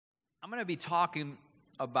going to be talking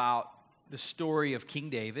about the story of King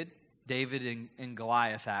David and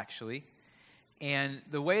Goliath, actually. And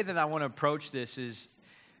the way that I want to approach this is,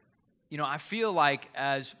 I feel like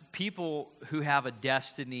as people who have a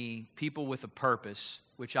destiny, people with a purpose,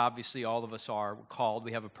 which obviously all of us are called,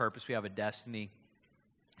 we have a purpose, we have a destiny,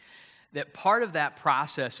 that part of that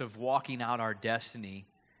process of walking out our destiny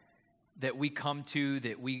that we come to,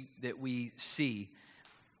 that we see,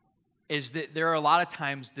 is that there are a lot of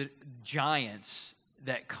times the giants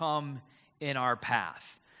that come in our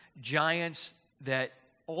path. Giants that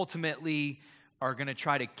ultimately are going to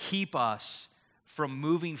try to keep us from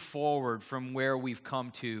moving forward from where we've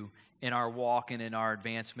come to in our walk and in our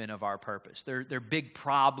advancement of our purpose. They're big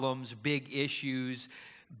problems, big issues,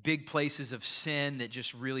 big places of sin that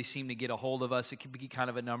just really seem to get a hold of us. It can be kind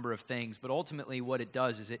of a number of things, but ultimately what it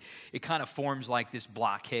does is it kind of forms like this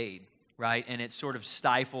blockade, right? And it sort of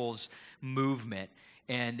stifles movement.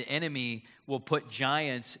 And the enemy will put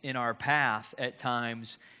giants in our path at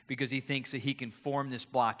times because he thinks that he can form this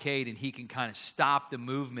blockade and he can kind of stop the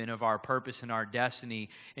movement of our purpose and our destiny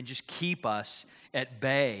and just keep us at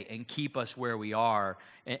bay and keep us where we are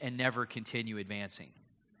and never continue advancing.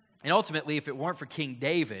 And ultimately, if it weren't for King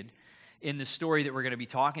David in the story that we're going to be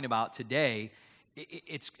talking about today,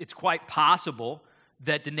 it's quite possible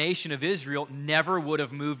that the nation of Israel never would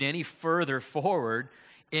have moved any further forward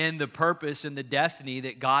in the purpose and the destiny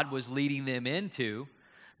that God was leading them into,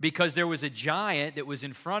 because there was a giant that was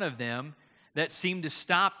in front of them that seemed to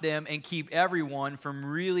stop them and keep everyone from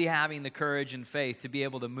really having the courage and faith to be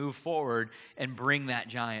able to move forward and bring that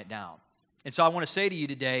giant down. And so I want to say to you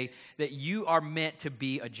today that you are meant to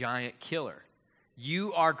be a giant killer.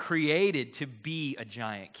 You are created to be a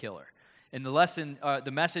giant killer. And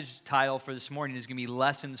the message title for this morning is going to be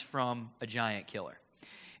Lessons from a Giant Killer.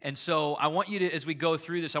 And so I want you to, as we go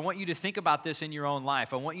through this, I want you to think about this in your own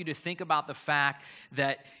life. I want you to think about the fact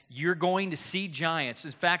that you're going to see giants.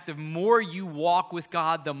 In fact, the more you walk with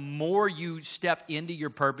God, the more you step into your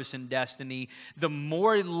purpose and destiny, the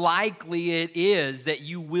more likely it is that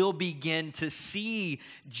you will begin to see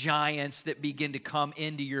giants that begin to come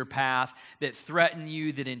into your path, that threaten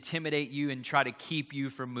you, that intimidate you, and try to keep you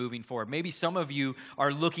from moving forward. Maybe some of you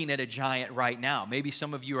are looking at a giant right now. Maybe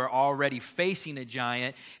some of you are already facing a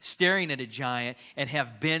giant, staring at a giant, and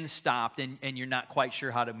have been stopped, and you're not quite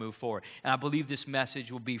sure how to move forward. And I believe this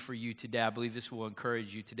message will be for you today. I believe this will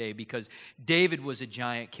encourage you today, because David was a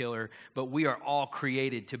giant killer, but we are all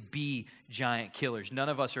created to be giant killers. None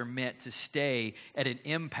of us are meant to stay at an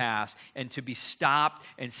impasse and to be stopped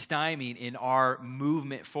and stymied in our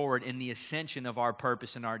movement forward in the ascension of our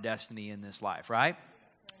purpose and our destiny in this life, right?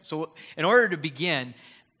 So in order to begin,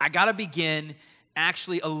 I got to begin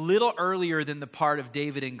actually a little earlier than the part of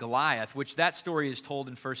David and Goliath, which that story is told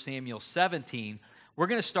in 1 Samuel 17. We're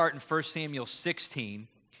going to start in 1 Samuel 16,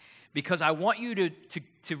 because I want you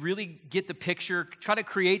to really get the picture, try to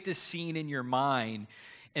create this scene in your mind.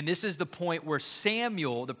 And this is the point where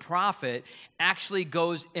Samuel, the prophet, actually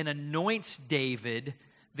goes and anoints David,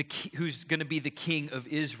 who's going to be the king of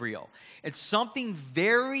Israel. And something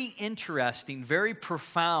very interesting, very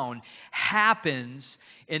profound happens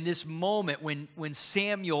in this moment when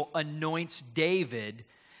Samuel anoints David,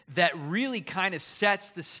 that really kind of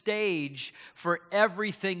sets the stage for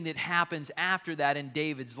everything that happens after that in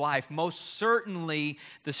David's life. Most certainly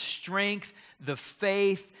the strength, the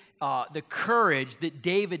faith, the courage that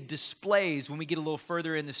David displays when we get a little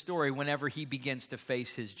further in the story whenever he begins to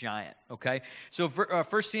face his giant, okay? So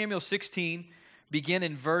 1 Samuel 16, begin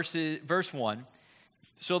in verse 1.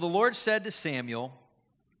 So the Lord said to Samuel,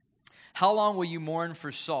 "How long will you mourn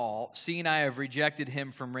for Saul, seeing I have rejected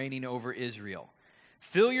him from reigning over Israel?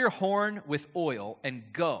 Fill your horn with oil and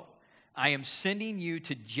go. I am sending you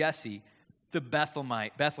to Jesse the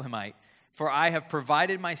Bethlehemite, for I have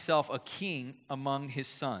provided myself a king among his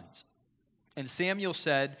sons." And Samuel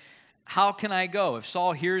said, "How can I go? If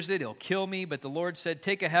Saul hears it, he'll kill me." But the Lord said,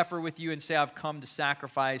 "Take a heifer with you and say, I've come to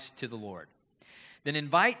sacrifice to the Lord. Then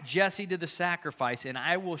invite Jesse to the sacrifice, and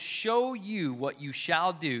I will show you what you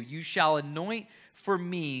shall do. You shall anoint for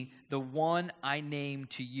me the one I name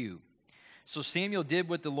to you." So Samuel did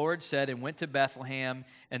what the Lord said and went to Bethlehem,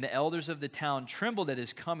 and the elders of the town trembled at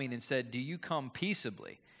his coming and said, "Do you come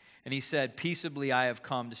peaceably?" And he said, "Peaceably I have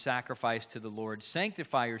come to sacrifice to the Lord.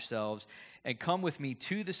 Sanctify yourselves and come with me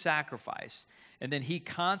to the sacrifice." And then he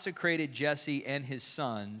consecrated Jesse and his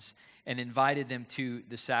sons and invited them to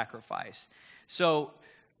the sacrifice. So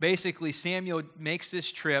basically, Samuel makes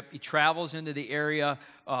this trip. He travels into the area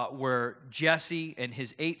where Jesse and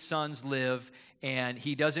his 8 sons live, and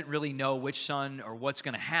he doesn't really know which son or what's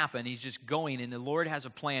going to happen. He's just going, and the Lord has a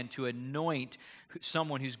plan to anoint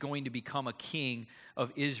someone who's going to become a king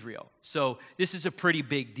of Israel. So this is a pretty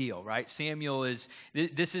big deal, right?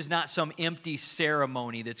 This is not some empty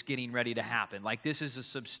ceremony that's getting ready to happen. Like, this is a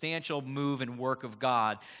substantial move and work of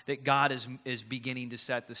God that God is beginning to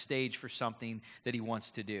set the stage for something that he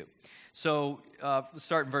wants to do. So let's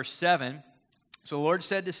start in verse 7. So the Lord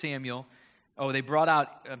said to Samuel,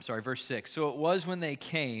 verse 6. So it was when they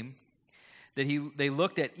came that they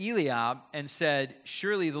looked at Eliab and said,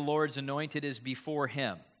 surely the Lord's anointed is before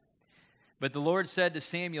him. But the Lord said to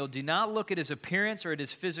Samuel, do not look at his appearance or at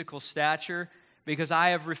his physical stature, because I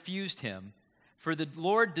have refused him. For the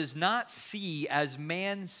Lord does not see as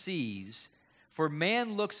man sees, for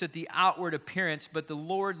man looks at the outward appearance, but the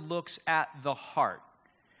Lord looks at the heart.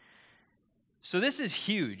 So this is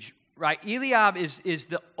huge, right? Eliab is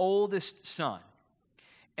the oldest son.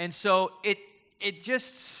 And so it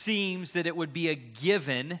just seems that it would be a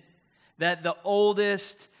given that the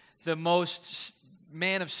oldest, the most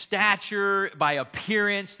man of stature by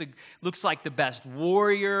appearance, looks like the best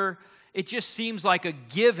warrior. It just seems like a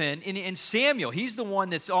given. And Samuel, he's the one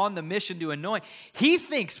that's on the mission to anoint. He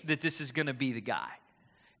thinks that this is going to be the guy.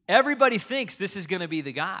 Everybody thinks this is going to be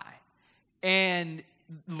the guy. And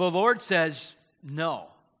the Lord says, no,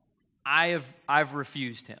 I've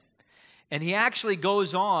refused him. And he actually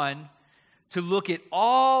goes on to look at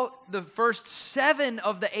all the first 7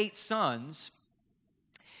 of the 8 sons,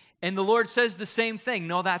 and the Lord says the same thing.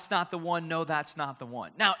 No, that's not the one. No, that's not the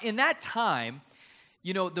one. Now, in that time,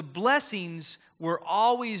 the blessings were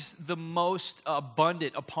always the most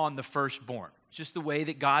abundant upon the firstborn. It's just the way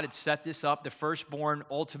that God had set this up. The firstborn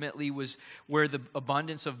ultimately was where the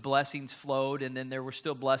abundance of blessings flowed, and then there were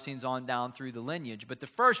still blessings on down through the lineage. But the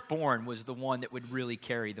firstborn was the one that would really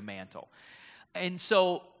carry the mantle. And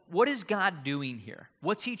so, what is God doing here?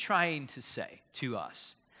 What's he trying to say to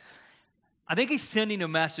us? I think he's sending a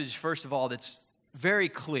message, first of all, that's very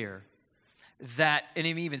clear that, and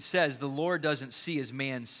he even says, the Lord doesn't see as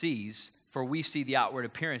man sees, for we see the outward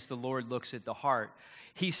appearance, the Lord looks at the heart.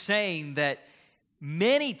 He's saying that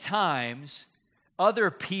many times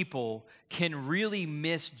other people can really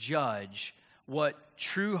misjudge what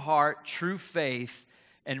true heart, true faith,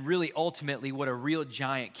 and really ultimately what a real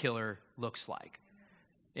giant killer looks like.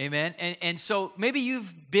 Amen. And so maybe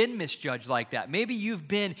you've been misjudged like that. Maybe you've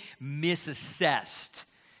been misassessed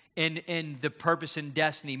in the purpose and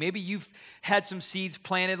destiny. Maybe you've had some seeds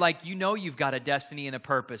planted like you've got a destiny and a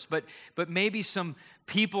purpose. But maybe some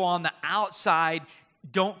people on the outside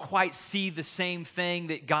don't quite see the same thing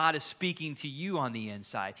that God is speaking to you on the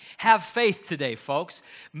inside. Have faith today, folks.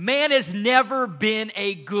 Man has never been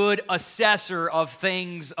a good assessor of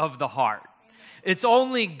things of the heart. It's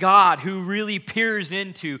only God who really peers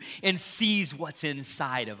into and sees what's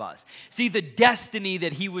inside of us. See, the destiny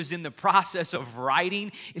that he was in the process of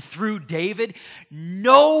writing through David,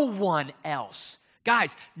 no one else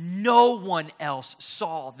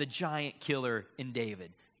saw the giant killer in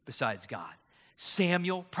David besides God.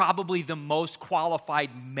 Samuel, probably the most qualified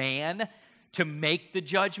man to make the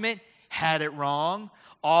judgment, had it wrong.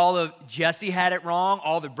 All of Jesse had it wrong.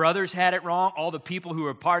 All the brothers had it wrong. All the people who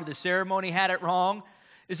were part of the ceremony had it wrong.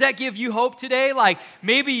 Does that give you hope today? Like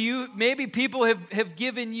maybe people have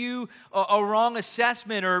given you a wrong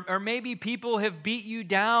assessment, or maybe people have beat you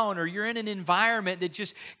down, or you're in an environment that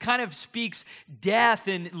just kind of speaks death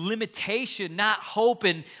and limitation, not hope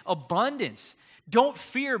and abundance. Don't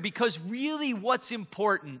fear, because really what's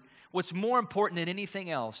more important than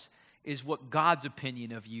anything else is what God's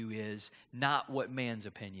opinion of you is, not what man's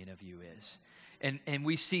opinion of you is. And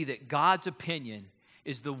we see that God's opinion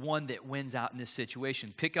is the one that wins out in this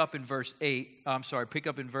situation. Pick up in verse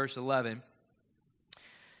 11.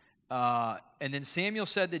 And then Samuel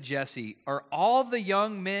said to Jesse, "Are all the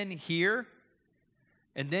young men here?"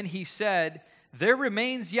 And then he said, "There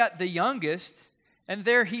remains yet the youngest, and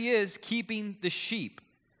there he is keeping the sheep."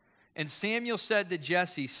 And Samuel said to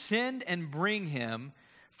Jesse, "Send and bring him,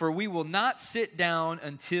 for we will not sit down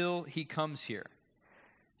until he comes here."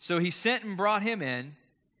 So he sent and brought him in.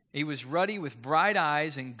 He was ruddy with bright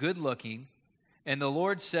eyes and good looking. And the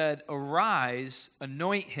Lord said, "Arise,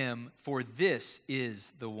 anoint him, for this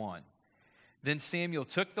is the one." Then Samuel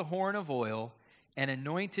took the horn of oil and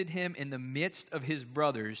anointed him in the midst of his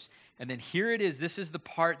brothers. And then here it is. This is the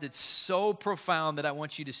part that's so profound that I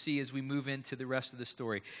want you to see as we move into the rest of the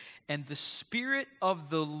story. And the Spirit of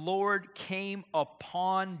the Lord came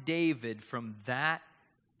upon David from that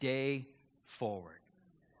day forward.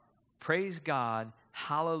 Praise God,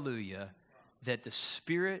 hallelujah, that the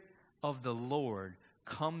Spirit of the Lord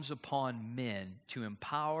comes upon men to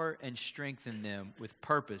empower and strengthen them with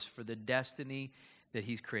purpose for the destiny that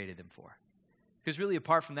he's created them for. Because really,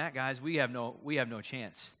 apart from that, guys, we have no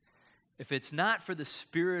chance. If it's not for the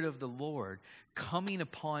Spirit of the Lord coming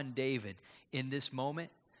upon David in this moment,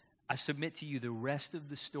 I submit to you the rest of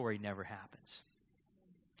the story never happens.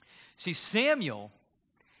 See, Samuel,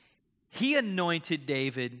 he anointed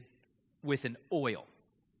David with an oil,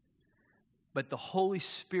 but the Holy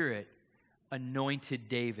Spirit anointed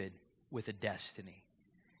David with a destiny.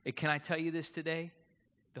 And can I tell you this today?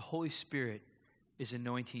 The Holy Spirit is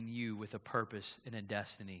anointing you with a purpose and a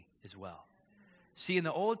destiny as well. See, in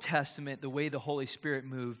the Old Testament, the way the Holy Spirit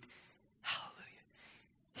moved, hallelujah,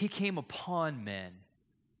 he came upon men.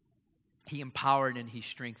 He empowered and he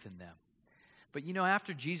strengthened them. But you know,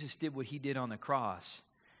 after Jesus did what he did on the cross,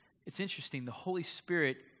 it's interesting, the Holy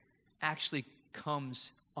Spirit actually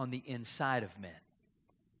comes on the inside of men.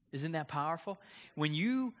 Isn't that powerful? When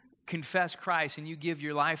you confess Christ and you give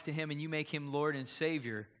your life to him and you make him Lord and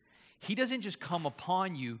Savior, he doesn't just come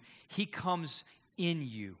upon you, he comes in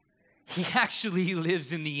you. He actually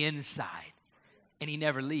lives in the inside, and he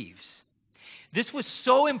never leaves. This was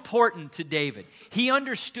so important to David. He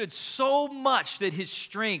understood so much that his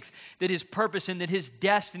strength, that his purpose, and that his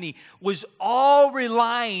destiny was all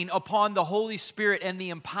relying upon the Holy Spirit and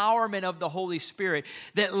the empowerment of the Holy Spirit,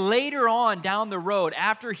 that later on down the road,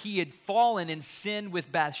 after he had fallen and sinned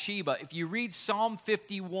with Bathsheba, if you read Psalm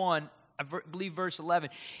 51, I believe verse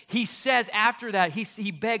 11, he says after that,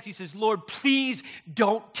 he begs, he says, Lord, please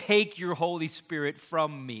don't take your Holy Spirit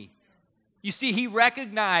from me. You see, he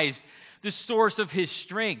recognized the source of his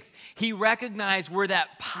strength. He recognized where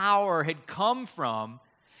that power had come from,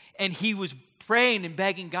 and he was praying and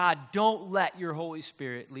begging God, don't let your Holy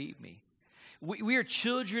Spirit leave me. We are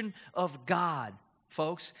children of God,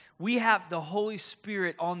 folks. We have the Holy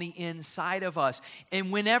Spirit on the inside of us. And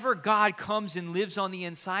whenever God comes and lives on the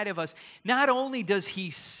inside of us, not only does he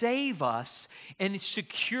save us and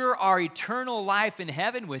secure our eternal life in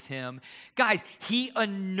heaven with him, guys, he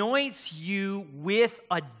anoints you with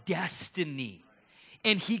a destiny.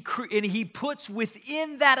 And he puts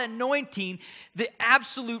within that anointing the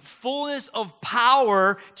absolute fullness of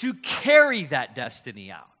power to carry that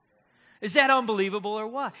destiny out. Is that unbelievable or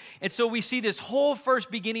what? And so we see this whole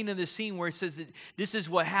first beginning of the scene where it says that this is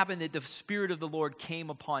what happened, that the Spirit of the Lord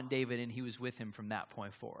came upon David and he was with him from that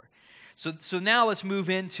point forward. So now let's move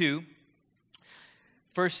into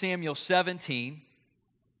 1 Samuel 17.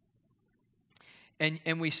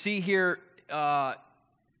 And we see here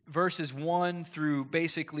verses 1 through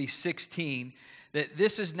basically 16 that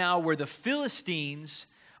this is now where the Philistines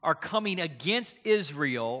are coming against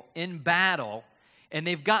Israel in battle. And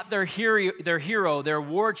they've got their hero, their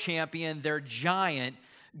war champion, their giant,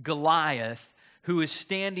 Goliath, who is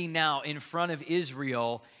standing now in front of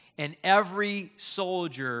Israel, and every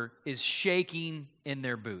soldier is shaking in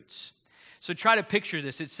their boots. So try to picture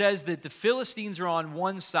this. It says that the Philistines are on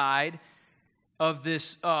one side of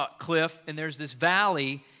this cliff, and there's this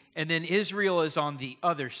valley, and then Israel is on the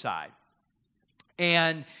other side.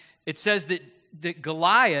 And it says that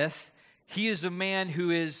Goliath, he is a man who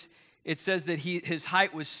is... It says that his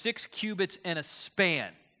height was 6 cubits and a span.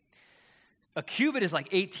 A cubit is like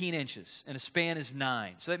 18 inches, and a span is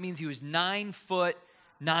 9. So that means he was 9 foot,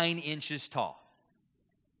 9 inches tall.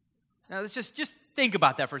 Now, let's just think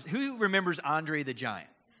about that first. Who remembers Andre the Giant?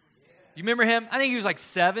 Do you remember him? I think he was like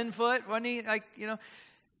 7 foot, wasn't he?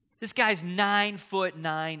 This guy's 9 foot,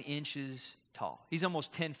 9 inches tall. He's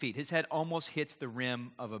almost 10 feet. His head almost hits the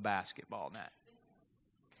rim of a basketball net.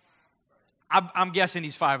 I'm guessing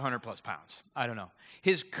he's 500 plus pounds. I don't know.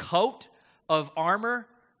 His coat of armor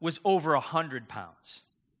was over 100 pounds.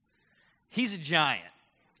 He's a giant.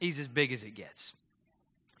 He's as big as it gets.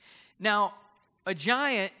 Now, a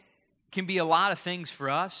giant can be a lot of things for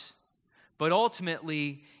us, but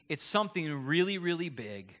ultimately, it's something really, really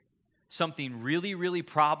big, something really, really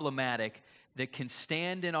problematic that can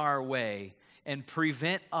stand in our way and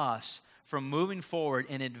prevent us from moving forward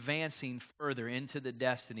and advancing further into the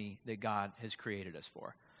destiny that God has created us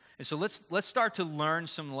for. And so let's start to learn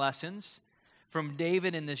some lessons from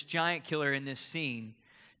David and this giant killer in this scene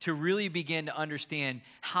to really begin to understand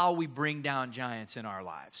how we bring down giants in our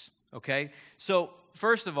lives, okay? So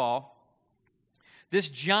first of all, this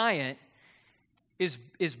giant is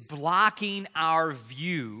blocking our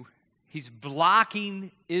view. He's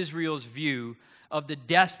blocking Israel's view of the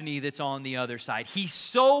destiny that's on the other side. He's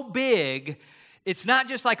so big It's not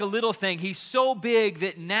just like a little thing. He's so big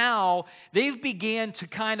that now they've began to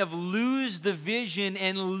kind of lose the vision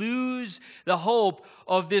and lose the hope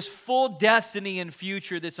of this full destiny and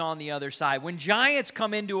future that's on the other side. When giants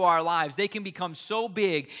come into our lives, they can become so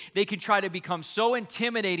big, they can try to become so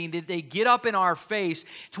intimidating that they get up in our face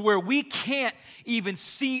to where we can't even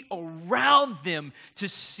see around them to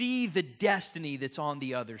see the destiny that's on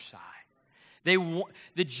the other side.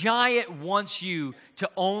 The giant wants you to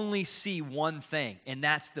only see one thing, and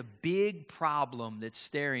that's the big problem that's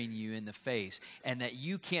staring you in the face, and that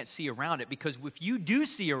you can't see around it, because if you do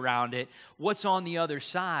see around it, what's on the other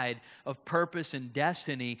side of purpose and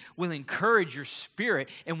destiny will encourage your spirit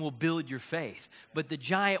and will build your faith. But the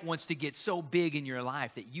giant wants to get so big in your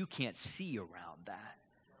life that you can't see around that.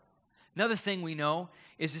 Another thing we know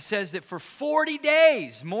is it says that for 40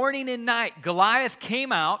 days, morning and night, Goliath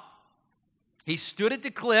came out. He stood at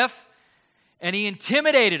the cliff, and he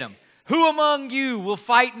intimidated him. Who among you will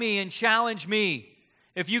fight me and challenge me?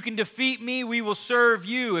 If you can defeat me, we will serve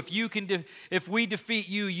you. If we defeat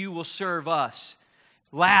you, you will serve us.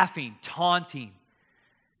 Laughing, taunting,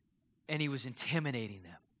 and he was intimidating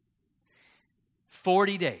them.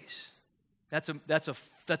 40 days. That's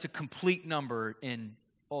a complete number in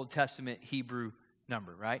Old Testament Hebrew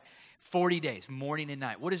number, right? 40 days, morning and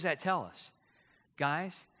night. What does that tell us?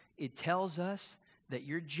 Guys, it tells us that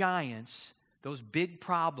your giants, those big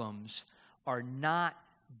problems, are not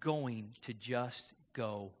going to just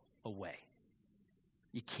go away.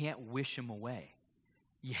 You can't wish them away.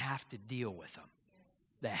 You have to deal with them.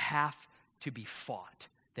 They have to be fought.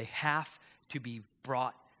 They have to be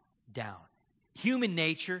brought down. Human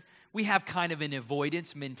nature, we have kind of an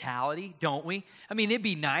avoidance mentality, don't we? I mean, it'd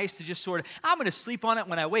be nice to just sort of, I'm going to sleep on it.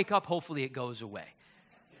 When I wake up, hopefully it goes away.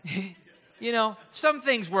 You know, some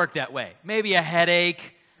things work that way. Maybe a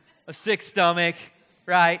headache, a sick stomach,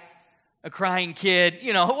 right? A crying kid,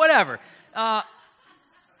 you know, whatever. But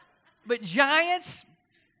giants,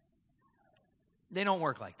 they don't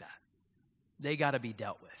work like that. They got to be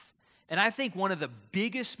dealt with. And I think one of the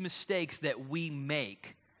biggest mistakes that we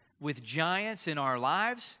make with giants in our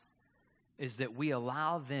lives is that we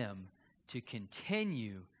allow them to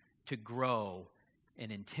continue to grow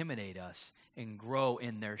and intimidate us and grow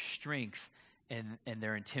in their strength and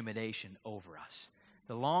their intimidation over us.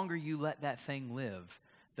 The longer you let that thing live,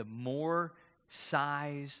 the more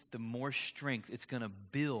size, the more strength it's going to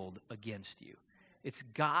build against you. It's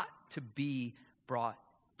got to be brought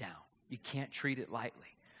down. You can't treat it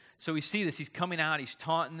lightly. So we see this. He's coming out. He's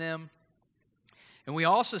taunting them. And we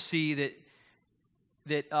also see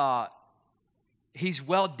that he's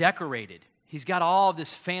well decorated. He's got all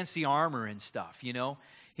this fancy armor and stuff, you know.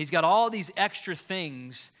 He's got all these extra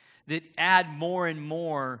things that add more and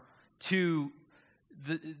more to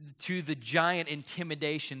the giant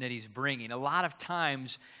intimidation that he's bringing. A lot of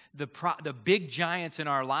times, the big giants in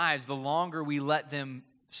our lives, the longer we let them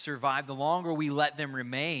survive, the longer we let them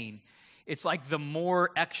remain, it's like the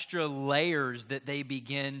more extra layers that they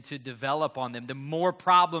begin to develop on them, the more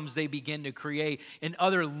problems they begin to create in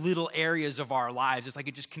other little areas of our lives. It's like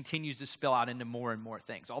it just continues to spill out into more and more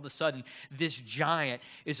things. All of a sudden, this giant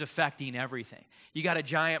is affecting everything. You got a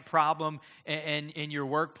giant problem in your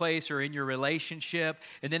workplace or in your relationship,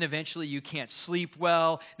 and then eventually you can't sleep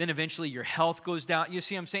well, then eventually your health goes down. You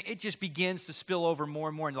see what I'm saying? It just begins to spill over more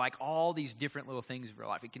and more into like all these different little things of your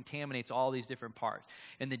life. It contaminates all these different parts.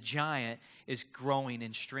 And the giant is growing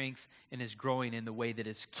in strength and is growing in the way that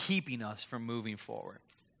it's keeping us from moving forward.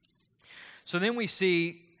 So then we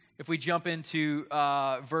see, if we jump into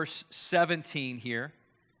verse 17 here,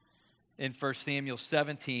 in 1 Samuel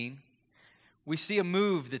 17, we see a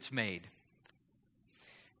move that's made.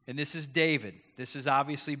 And this is David. This is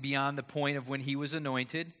obviously beyond the point of when he was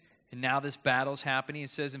anointed. And now this battle's happening.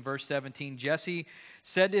 It says in verse 17, Jesse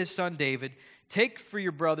said to his son David, take for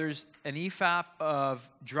your brothers an ephah of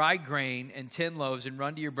dry grain and 10 loaves and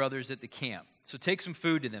run to your brothers at the camp. So take some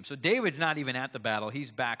food to them. So David's not even at the battle.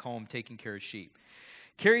 He's back home taking care of sheep.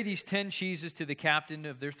 Carry these 10 cheeses to the captain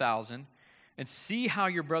of their 1,000 and see how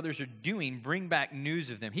your brothers are doing. Bring back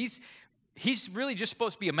news of them. He's really just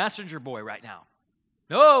supposed to be a messenger boy right now.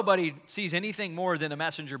 Nobody sees anything more than a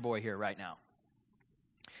messenger boy here right now.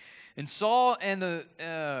 And Saul and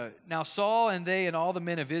they and all the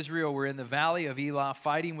men of Israel were in the valley of Elah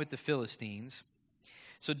fighting with the Philistines.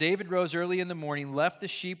 So David rose early in the morning, left the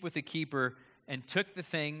sheep with the keeper, and took the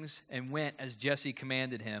things and went as Jesse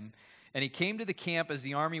commanded him. And he came to the camp as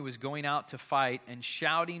the army was going out to fight and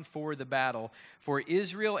shouting for the battle. For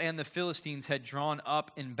Israel and the Philistines had drawn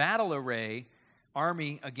up in battle array,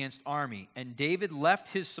 army against army. And David left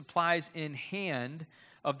his supplies in hand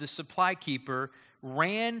of the supply keeper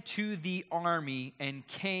ran to the army and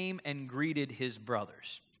came and greeted his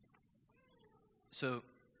brothers. So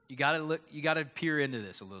you got to peer into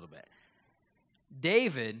this a little bit.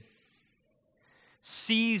 David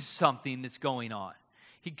sees something that's going on.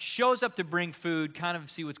 He shows up to bring food, kind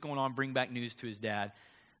of see what's going on, bring back news to his dad.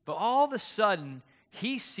 But all of a sudden,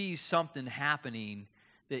 he sees something happening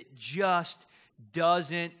that just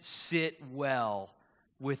doesn't sit well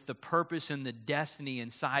with the purpose and the destiny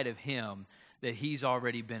inside of him that he's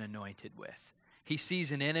already been anointed with. He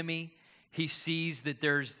sees an enemy. He sees that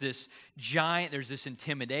there's this giant, there's this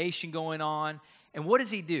intimidation going on. And what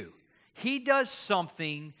does he do? He does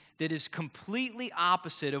something that is completely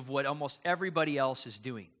opposite of what almost everybody else is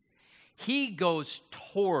doing. He goes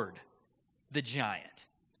toward the giant.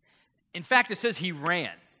 In fact, it says he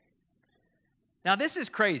ran. Now, this is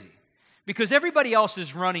crazy because everybody else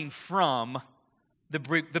is running from the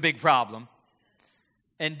big problem,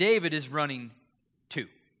 and David is running to.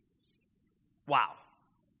 Wow.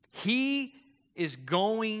 He is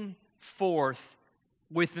going forth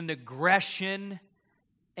with an aggression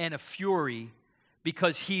and a fury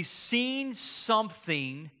because he's seen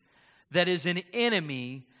something that is an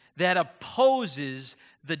enemy that opposes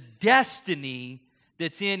the destiny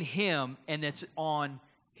that's in him and that's on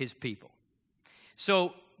his people.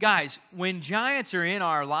 So, guys, when giants are in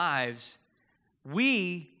our lives,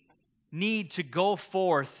 we need to go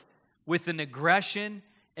forth with an aggression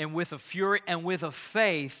and with a fury and with a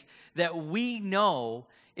faith that we know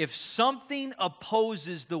if something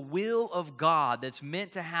opposes the will of God that's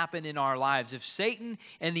meant to happen in our lives, if Satan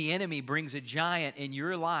and the enemy brings a giant in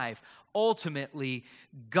your life, ultimately,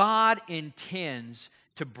 God intends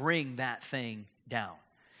to bring that thing down.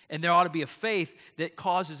 And there ought to be a faith that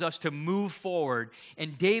causes us to move forward.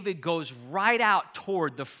 And David goes right out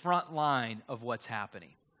toward the front line of what's happening.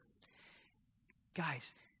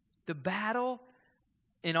 Guys, the battle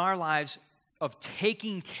in our lives of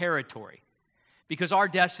taking territory, because our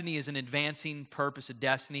destiny is an advancing purpose of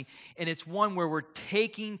destiny, and it's one where we're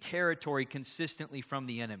taking territory consistently from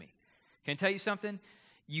the enemy. Can I tell you something?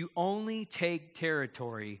 You only take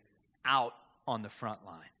territory out on the front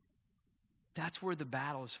line. That's where the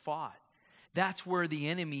battle is fought. That's where the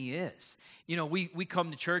enemy is. You know, we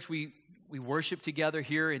come to church, we worship together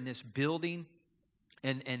here in this building,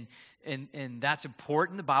 and that's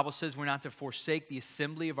important. The Bible says we're not to forsake the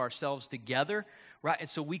assembly of ourselves together, right? And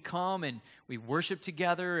so we come and we worship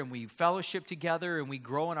together and we fellowship together and we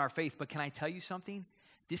grow in our faith. But can I tell you something?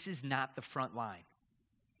 This is not the front line.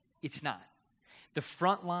 It's not. The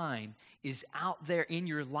front line is out there in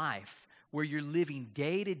your life where you're living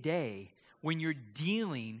day to day, when you're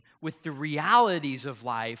dealing with the realities of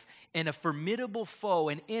life and a formidable foe,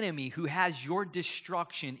 an enemy who has your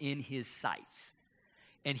destruction in his sights.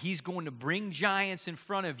 And he's going to bring giants in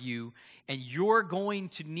front of you, and you're going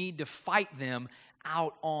to need to fight them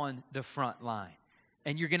out on the front line.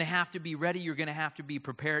 And you're going to have to be ready, you're going to have to be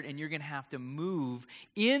prepared, and you're going to have to move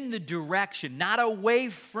in the direction, not away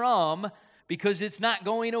from, because it's not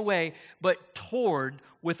going away, but toward,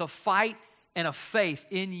 with a fight and a faith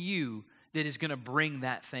in you that is going to bring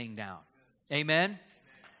that thing down. Amen?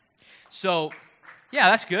 So,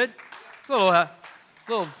 yeah, that's good. A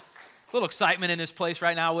little excitement in this place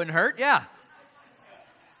right now wouldn't hurt. Yeah.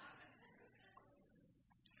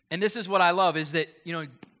 And this is what I love is that, you know,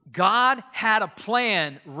 God had a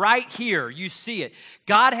plan right here. You see it.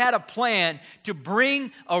 God had a plan to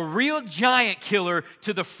bring a real giant killer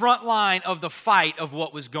to the front line of the fight of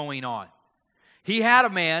what was going on. He had a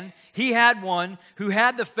man, he had one who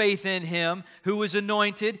had the faith in him, who was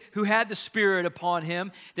anointed, who had the Spirit upon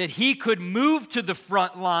him, that he could move to the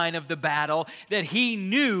front line of the battle, that he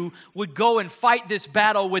knew would go and fight this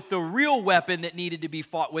battle with the real weapon that needed to be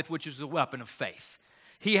fought with, which is the weapon of faith.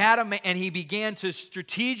 He had a man, and he began to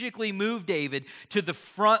strategically move David to the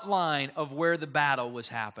front line of where the battle was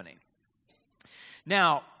happening.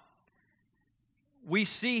 Now, we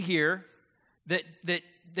see here that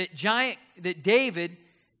David,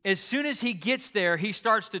 as soon as he gets there, he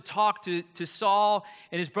starts to talk to Saul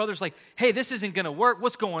and his brothers like, hey, this isn't going to work.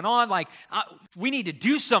 What's going on? Like, we need to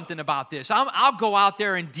do something about this. I'll go out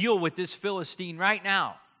there and deal with this Philistine right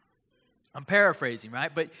now. I'm paraphrasing,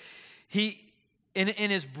 right? But he, and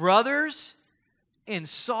his brothers and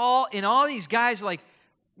Saul and all these guys are like,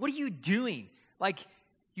 what are you doing? Like,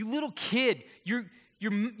 you little kid,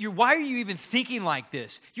 why are you even thinking like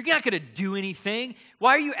this? You're not going to do anything.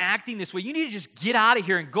 Why are you acting this way? You need to just get out of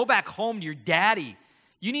here and go back home to your daddy.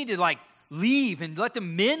 You need to leave and let the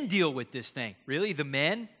men deal with this thing. Really? The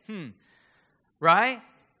men? Right?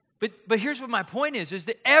 But here's what my point is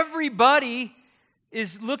that everybody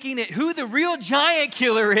is looking at who the real giant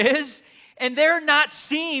killer is, and they're not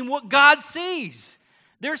seeing what God sees.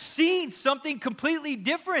 They're seeing something completely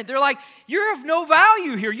different. They're like, you're of no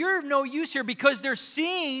value here. You're of no use here, because they're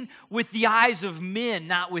seeing with the eyes of men,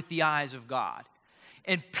 not with the eyes of God.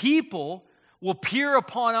 And people will peer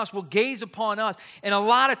upon us, will gaze upon us. And a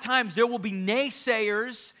lot of times there will be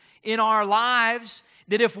naysayers in our lives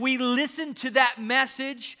that if we listen to that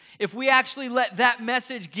message, if we actually let that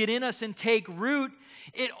message get in us and take root,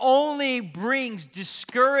 it only brings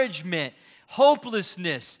discouragement,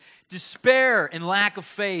 hopelessness, despair, and lack of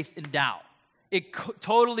faith and doubt. It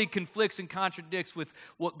totally conflicts and contradicts with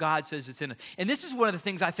what God says it's in us. And this is one of the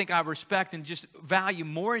things I think I respect and just value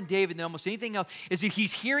more in David than almost anything else, is that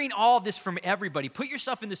he's hearing all of this from everybody. Put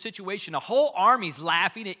yourself in the situation. A whole army's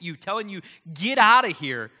laughing at you, telling you, get out of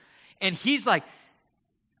here. And he's like,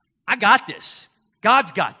 I got this.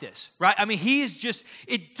 God's got this, right? I mean, he is just,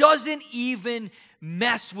 it doesn't even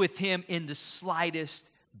mess with him in the slightest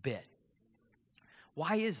bit.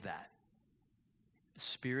 Why is that? The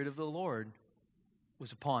Spirit of the Lord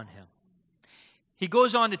was upon him. He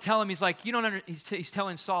goes on to tell him, he's like, he's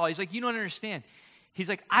telling Saul, he's like, you don't understand. He's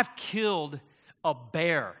like, I've killed a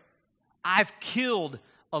bear. I've killed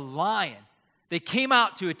a lion. They came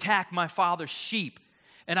out to attack my father's sheep.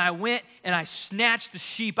 And I went and I snatched the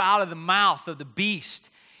sheep out of the mouth of the beast.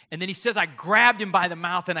 And then he says, I grabbed him by the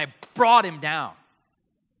mouth and I brought him down.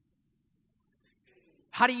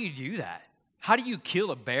 How do you do that? How do you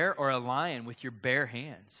kill a bear or a lion with your bare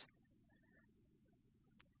hands?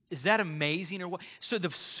 Is that amazing or what? So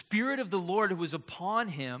the Spirit of the Lord was upon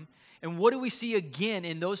him. And what do we see again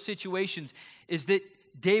in those situations is that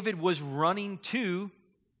David was running to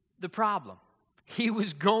the problem. He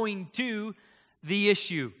was going to the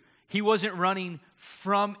issue. He wasn't running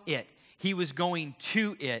from it. He was going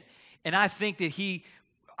to it. And I think that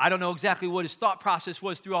I don't know exactly what his thought process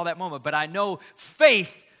was through all that moment, but I know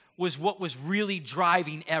faith was what was really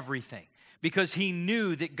driving everything. Because he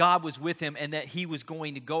knew that God was with him and that he was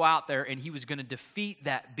going to go out there and he was going to defeat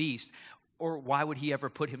that beast. Or why would he ever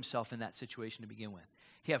put himself in that situation to begin with?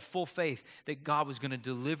 He had full faith that God was going to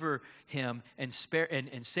deliver him and spare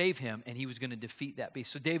and save him, and he was going to defeat that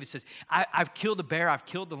beast. So David says, I've killed a bear, I've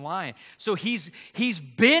killed the lion. So he's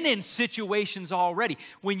been in situations already.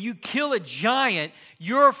 When you kill a giant,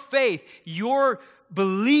 your faith, your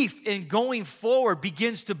belief in going forward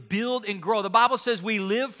begins to build and grow. The Bible says we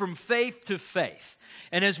live from faith to faith.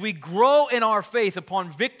 And as we grow in our faith upon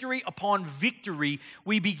victory,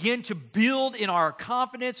 we begin to build in our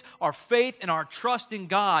confidence, our faith, and our trust in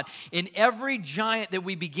God. In every giant that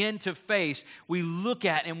we begin to face, we look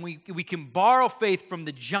at and we can borrow faith from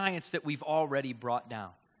the giants that we've already brought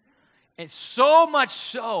down. And so much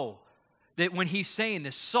so that when he's saying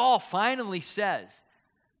this, Saul finally says,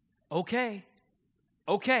 okay,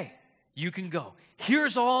 you can go.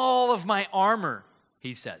 Here's all of my armor,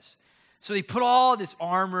 he says. So they put all this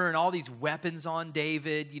armor and all these weapons on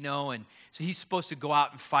David, and so he's supposed to go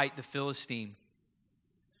out and fight the Philistine.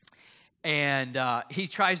 And he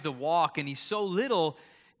tries to walk, and he's so little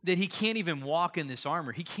that he can't even walk in this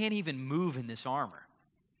armor. He can't even move in this armor.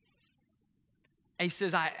 And he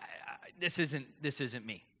says, this isn't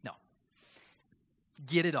me. No.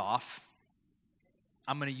 Get it off.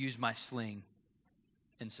 I'm going to use my sling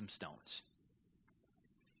and some stones.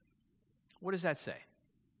 What does that say?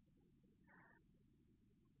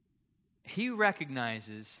 He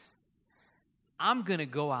recognizes, I'm going to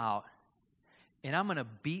go out and I'm going to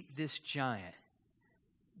beat this giant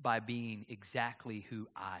by being exactly who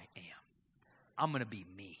I am. I'm going to be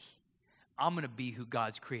me. I'm going to be who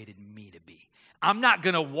God's created me to be. I'm not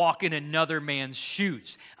going to walk in another man's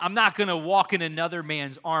shoes. I'm not going to walk in another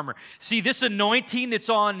man's armor. See, this anointing that's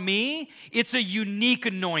on me, it's a unique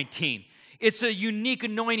anointing. It's a unique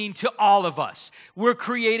anointing to all of us. We're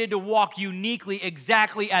created to walk uniquely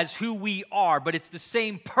exactly as who we are, but it's the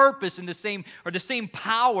same purpose and the same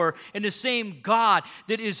power and the same God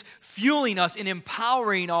that is fueling us and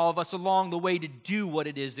empowering all of us along the way to do what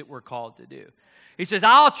it is that we're called to do. He says,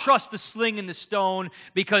 I'll trust the sling and the stone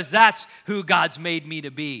because that's who God's made me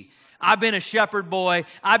to be. I've been a shepherd boy.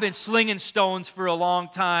 I've been slinging stones for a long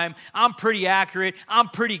time. I'm pretty accurate. I'm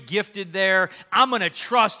pretty gifted there. I'm going to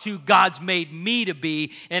trust who God's made me to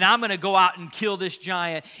be, and I'm going to go out and kill this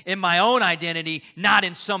giant in my own identity, not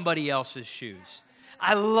in somebody else's shoes.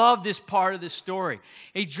 I love this part of the story.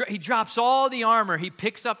 He drops all the armor. He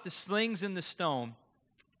picks up the slings and the stone.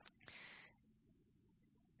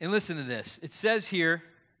 And listen to this. It says here,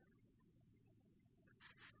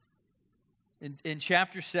 in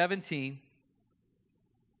chapter 17,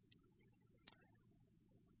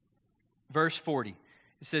 verse 40,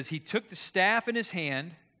 it says, he took the staff in his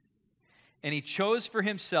hand And he chose for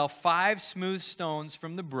himself 5 smooth stones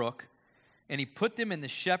from the brook, and he put them in the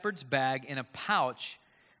shepherd's bag in a pouch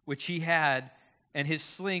which he had, and his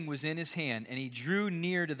sling was in his hand. And he drew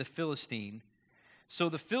near to the Philistine. So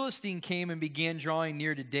the Philistine came and began drawing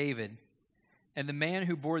near to David, and the man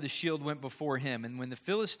who bore the shield went before him. And when the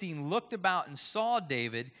Philistine looked about and saw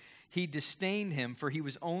David, he disdained him, for he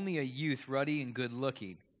was only a youth, ruddy and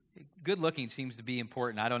good-looking. Good-looking seems to be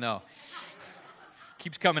important. I don't know.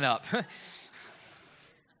 Keeps coming up.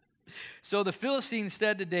 So the Philistine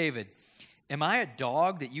said to David, "Am I a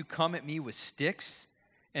dog that you come at me with sticks?"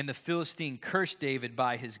 And the Philistine cursed David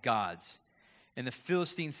by his gods. And the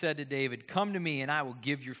Philistine said to David, "Come to me, and I will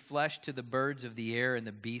give your flesh to the birds of the air and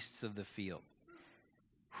the beasts of the field."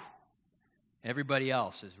 Everybody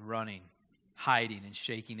else is running, hiding, and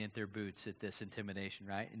shaking at their boots at this intimidation,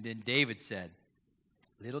 right? And then David said,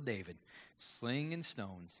 "Little David, sling and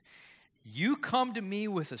stones, you come to me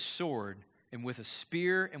with a sword and with a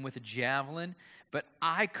spear and with a javelin, but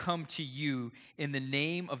I come to you in the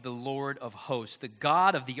name of the Lord of hosts, the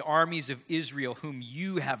God of the armies of Israel, whom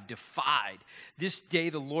you have defied. This day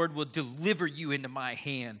the Lord will deliver you into my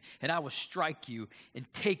hand, and I will strike you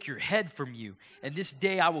and take your head from you. And this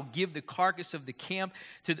day I will give the carcass of the camp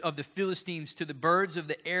of the Philistines to the birds of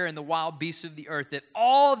the air and the wild beasts of the earth, that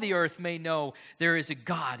all the earth may know there is a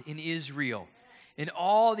God in Israel. And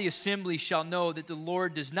all the assembly shall know that the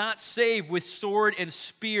Lord does not save with sword and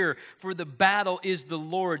spear, for the battle is the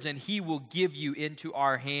Lord's, and he will give you into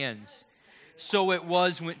our hands." So it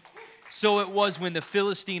was when the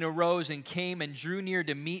Philistine arose and came and drew near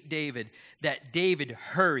to meet David, that David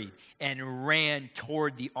hurried and ran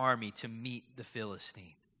toward the army to meet the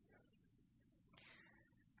Philistine.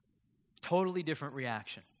 Totally different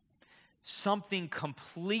reaction. Something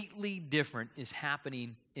completely different is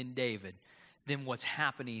happening in David than what's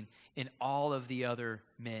happening in all of the other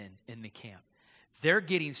men in the camp. They're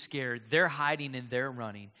getting scared, they're hiding, and they're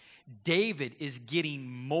running. David is getting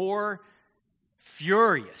more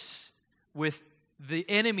furious with the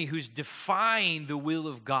enemy who's defying the will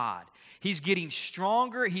of God. He's getting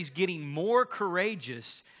stronger, he's getting more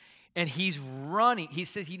courageous, and he's running. He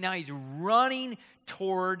says now he's running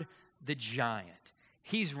toward the giant.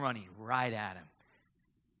 He's running right at him.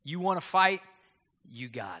 You want to fight? You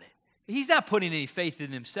got it. He's not putting any faith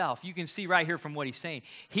in himself. You can see right here from what he's saying.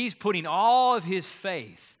 He's putting all of his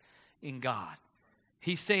faith in God.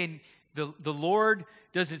 He's saying the Lord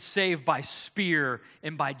doesn't save by spear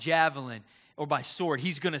and by javelin or by sword.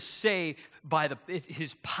 He's going to save by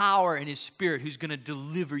his power and his spirit, who's going to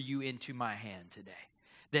deliver you into my hand today.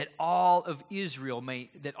 That all of Israel may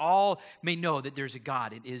know that there's a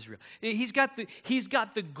God in Israel. He's got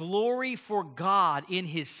the glory for God in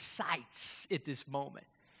his sights at this moment.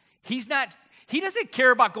 He doesn't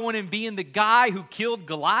care about going and being the guy who killed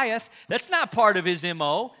Goliath. That's not part of his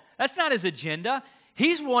MO. That's not his agenda.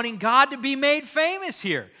 He's wanting God to be made famous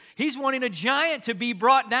here. He's wanting a giant to be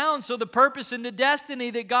brought down so the purpose and the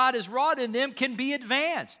destiny that God has wrought in them can be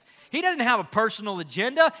advanced. He doesn't have a personal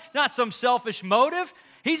agenda, not some selfish motive.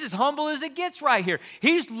 He's as humble as it gets right here.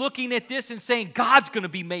 He's looking at this and saying, God's going to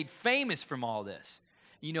be made famous from all this.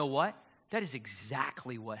 You know what? That is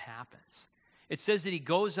exactly what happens. It says that he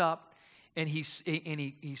goes up and he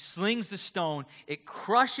slings the stone. It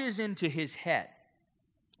crushes into his head.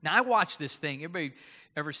 Now, I watched this thing. Everybody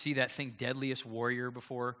ever see that thing, Deadliest Warrior,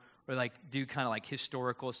 before? Or do kind of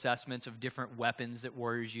historical assessments of different weapons that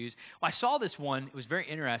warriors use. Well, I saw this one. It was very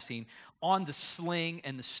interesting on the sling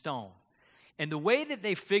and the stone. And the way that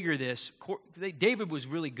they figure this, David was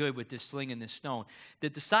really good with this sling and this stone,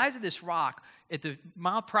 that the size of this rock, at the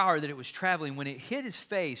mile per hour that it was traveling, when it hit his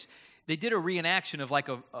face, they did a reenaction of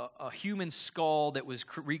a human skull that was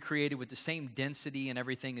recreated with the same density and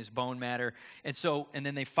everything as bone matter. And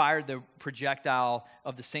then they fired the projectile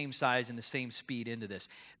of the same size and the same speed into this.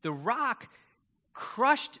 The rock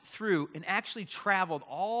crushed through and actually traveled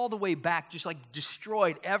all the way back, just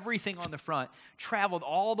destroyed everything on the front, traveled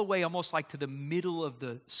all the way almost to the middle of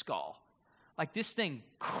the skull. This thing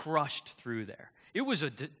crushed through there. It was a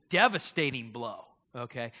devastating blow,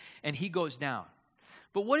 okay? And he goes down.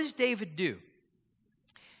 But what does David do?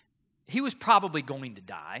 He was probably going to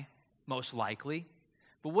die, most likely.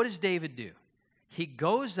 But what does David do? He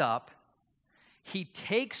goes up, he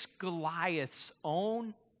takes Goliath's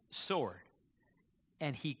own sword,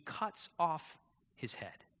 and he cuts off his head.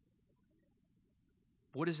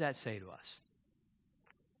 What does that say to us?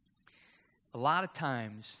 A lot of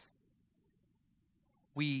times,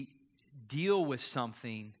 we deal with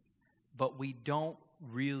something, but we don't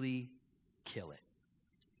really kill it.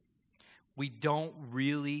 We don't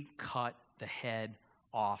really cut the head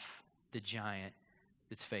off the giant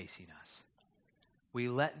that's facing us. we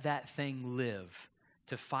let that thing live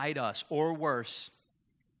to fight us, or worse,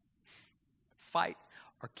 fight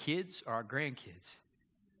our kids or our grandkids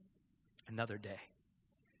another day.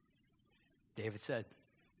 David said,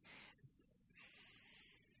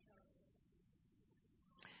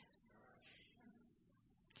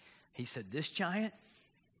 he said, this giant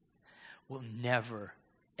will never,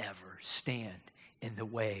 ever stand in the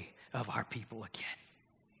way of our people again.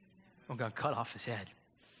 I'm going to cut off his head,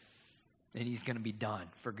 and he's going to be done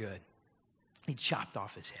for good. He chopped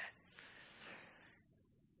off his head.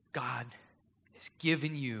 God has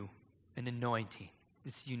given you an anointing.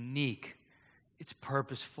 It's unique. It's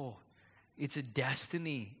purposeful. It's a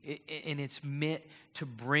destiny, and it's meant to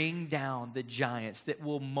bring down the giants that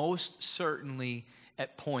will most certainly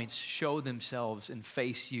at points show themselves and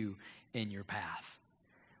face you in your path.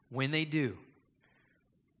 When they do,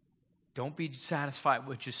 don't be satisfied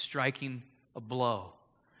with just striking a blow.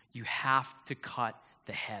 You have to cut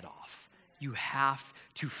the head off. You have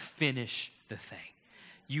to finish the thing.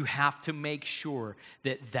 You have to make sure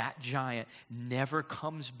that that giant never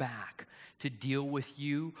comes back to deal with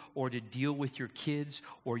you or to deal with your kids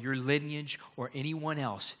or your lineage or anyone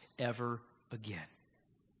else ever again.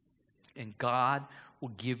 And God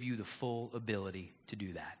will give you the full ability to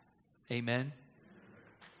do that. Amen?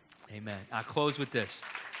 Amen. I'll close with this.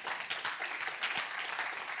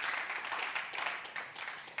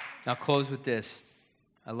 I'll close with this.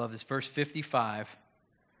 I love this. Verse 55.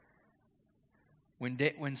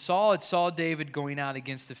 When Saul had saw David going out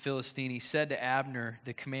against the Philistine, he said to Abner,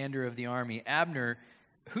 the commander of the army, Abner,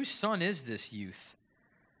 whose son is this youth?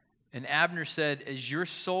 And Abner said, as your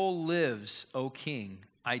soul lives, O king,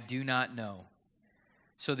 I do not know.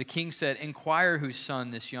 So the king said, inquire whose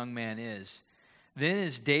son this young man is. Then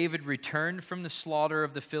as David returned from the slaughter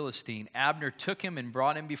of the Philistine, Abner took him and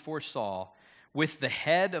brought him before Saul with the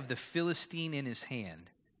head of the Philistine in his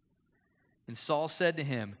hand. And Saul said to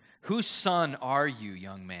him, whose son are you,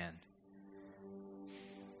 young man?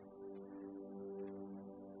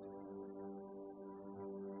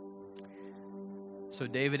 So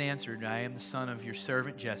David answered, I am the son of your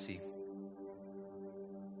servant Jesse,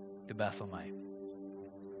 the Bethlehemite.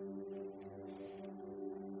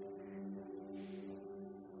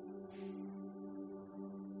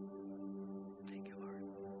 Thank you, Lord.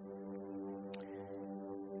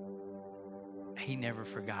 He never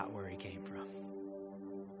forgot where he came from.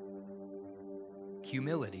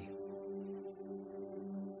 Humility.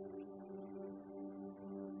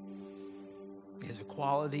 Is a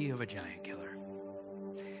quality of a giant killer.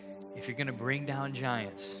 If you're going to bring down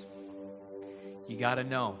giants, you got to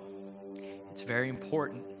know it's very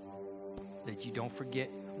important that you don't forget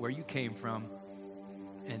where you came from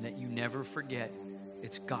and that you never forget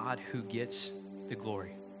it's God who gets the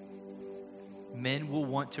glory. Men will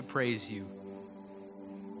want to praise you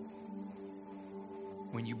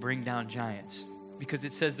when you bring down giants. Because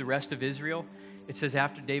it says the rest of Israel, it says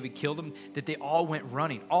after David killed them, that they all went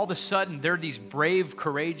running. All of a sudden, there are these brave,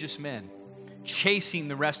 courageous men chasing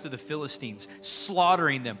the rest of the Philistines,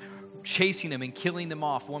 slaughtering them, chasing them and killing them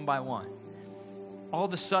off one by one. All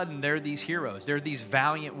of a sudden, there are these heroes. There are these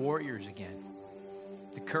valiant warriors again.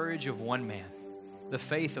 The courage of one man, the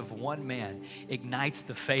faith of one man ignites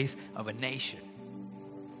the faith of a nation.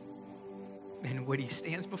 And when he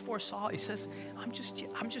stands before Saul, he says, I'm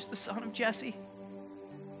just the son of Jesse.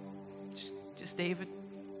 Just David.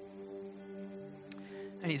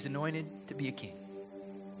 And he's anointed to be a king.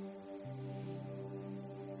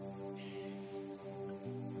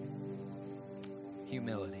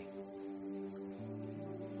 Humility.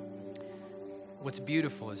 What's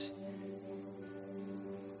beautiful is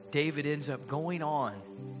David ends up going on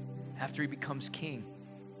after he becomes king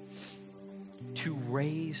to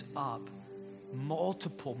raise up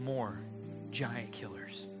multiple more giant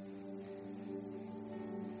killers.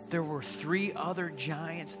 There were 3 other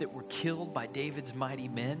giants that were killed by David's mighty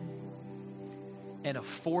men, and a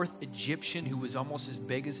 4th Egyptian who was almost as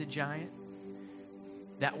big as a giant.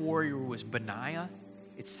 That warrior was Benaiah.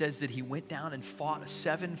 It says that he went down and fought a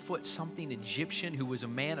 7-foot-something Egyptian who was a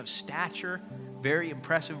man of stature, very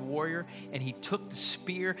impressive warrior, and he took the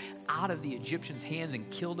spear out of the Egyptian's hands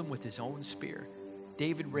and killed him with his own spear.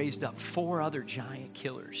 David raised up 4 other giant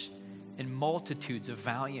killers and multitudes of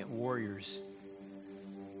valiant warriors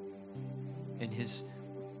in his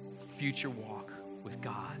future walk with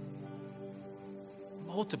God.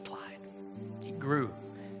 Multiplied. He grew.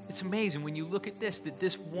 It's amazing when you look at this, that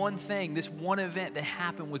this one thing, this one event that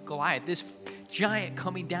happened with Goliath, this giant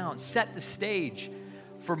coming down, set the stage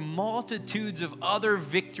for multitudes of other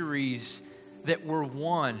victories that were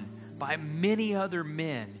won by many other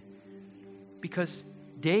men, because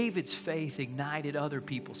David's faith ignited other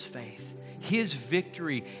people's faith. His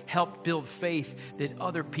victory helped build faith that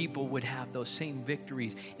other people would have those same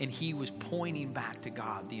victories, and he was pointing back to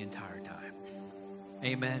God the entire time.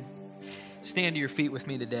 Amen. Stand to your feet with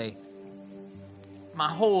me today. My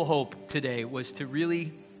whole hope today was to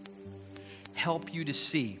really help you to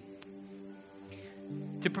see,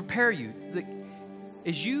 to prepare you.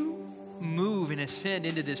 As you move and ascend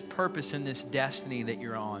into this purpose and this destiny that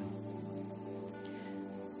you're on,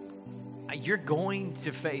 you're going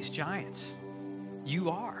to face giants. You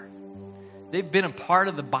are. They've been a part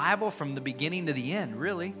of the Bible from the beginning to the end,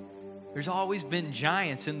 really. There's always been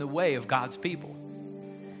giants in the way of God's people.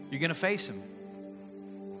 You're going to face them.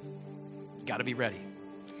 You got to be ready.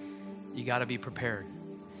 You got to be prepared.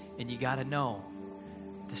 And you got to know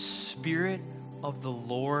the Spirit of the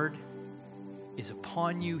Lord is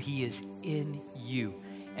upon you. He is in you.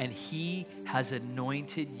 And He has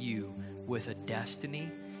anointed you with a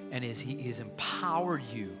destiny, and He has empowered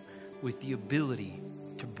you with the ability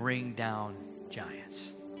to bring down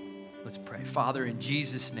giants. Let's pray. Father, in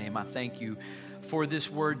Jesus' name, I thank you for this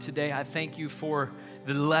word today. I thank you for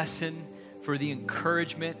the lesson, for the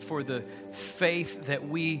encouragement, for the faith that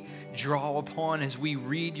we draw upon as we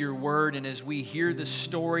read your word and as we hear the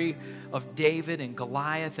story of David and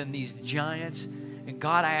Goliath and these giants. And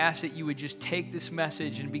God, I ask that you would just take this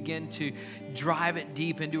message and begin to drive it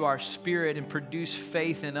deep into our spirit and produce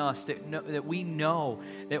faith in us, that we know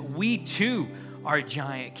that we too are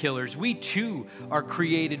giant killers. We too are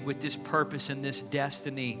created with this purpose and this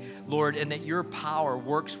destiny, Lord, and that your power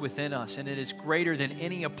works within us and it is greater than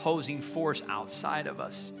any opposing force outside of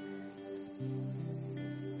us.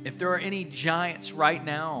 If there are any giants right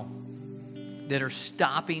now that are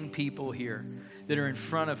stopping people here, that are in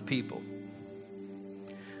front of people,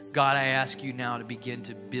 God, I ask you now to begin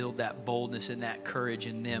to build that boldness and that courage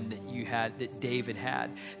in them that you had, that David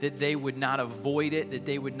had, that they would not avoid it, that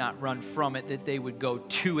they would not run from it, that they would go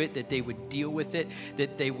to it, that they would deal with it,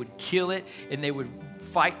 that they would kill it, and they would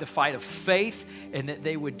fight the fight of faith, and that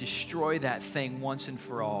they would destroy that thing once and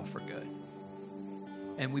for all for good.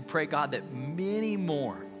 And we pray, God, that many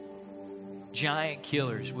more giant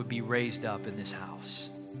killers would be raised up in this house.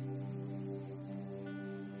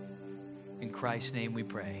 In Christ's name we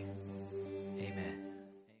pray. Amen.